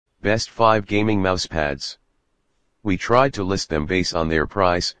Best 5 Gaming Mousepads. We tried to list them based on their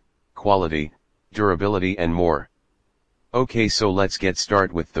price, quality, durability and more. Okay, so let's get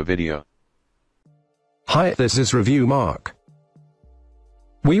started with the video. Hi, this is Review Mark.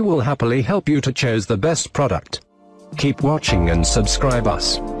 We will happily help you to choose the best product. Keep watching and subscribe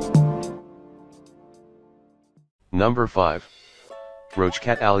us. Number 5.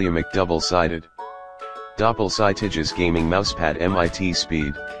 Roachcat Alumic Double-Sided Doppelseitiges Gaming Mousepad MIT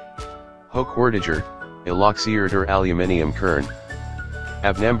Speed Hochwertiger, Eloxierter Aluminium Kern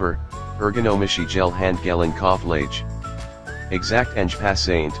Abnehmbar, Ergonomische Gel Handgelen Kopflage Exact Eng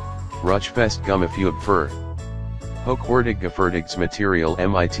Passant, Ruchfest Gummifüb für Hochwertig gefertigtes Material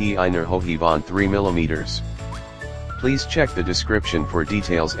MIT einer Höhe von 3 mm. Please check the description for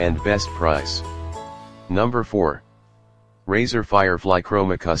details and best price. Number 4. Razer Firefly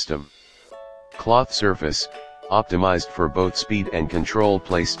Chroma Custom Cloth surface, optimized for both speed and control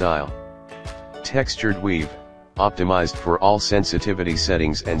play style. Textured weave, optimized for all sensitivity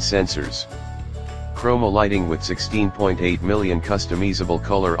settings and sensors. Chroma lighting with 16.8 million customizable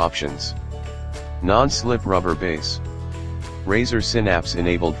color options. Non-slip rubber base. Razer Synapse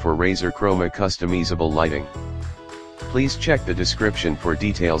enabled for Razer Chroma customizable lighting. Please check the description for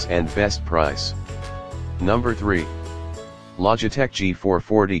details and best price. Number 3. Logitech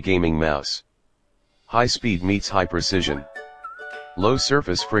G440 Gaming Mouse. High speed meets high precision. Low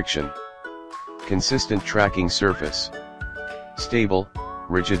surface friction. Consistent tracking surface. Stable,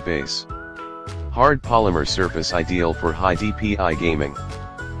 rigid base. Hard polymer surface ideal for high DPI gaming.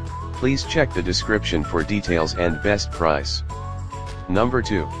 Please check the description for details and best price. Number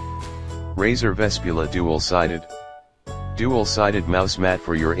 2. Razer Vespula Dual-Sided. Dual-sided mouse mat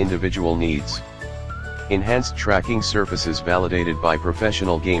for your individual needs. Enhanced tracking surfaces validated by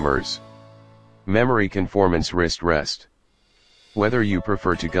professional gamers. Memory conformance wrist rest. Whether you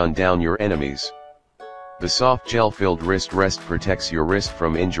prefer to gun down your enemies. The soft gel-filled wrist rest protects your wrist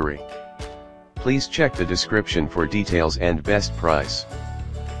from injury. Please check the description for details and best price.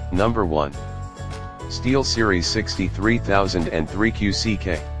 Number 1. SteelSeries 63003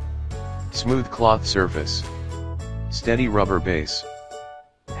 QCK. Smooth cloth surface. Steady rubber base.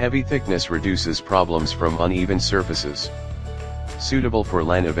 Heavy thickness reduces problems from uneven surfaces. Suitable for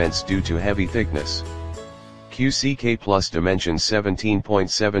LAN events due to heavy thickness. QCK Plus dimensions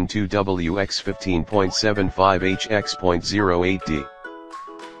 17.72 x 15.75 h x 0.08 d.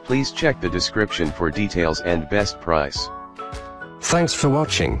 Please check the description for details and best price. Thanks for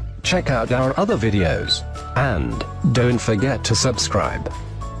watching. Check out our other videos. And don't forget to subscribe.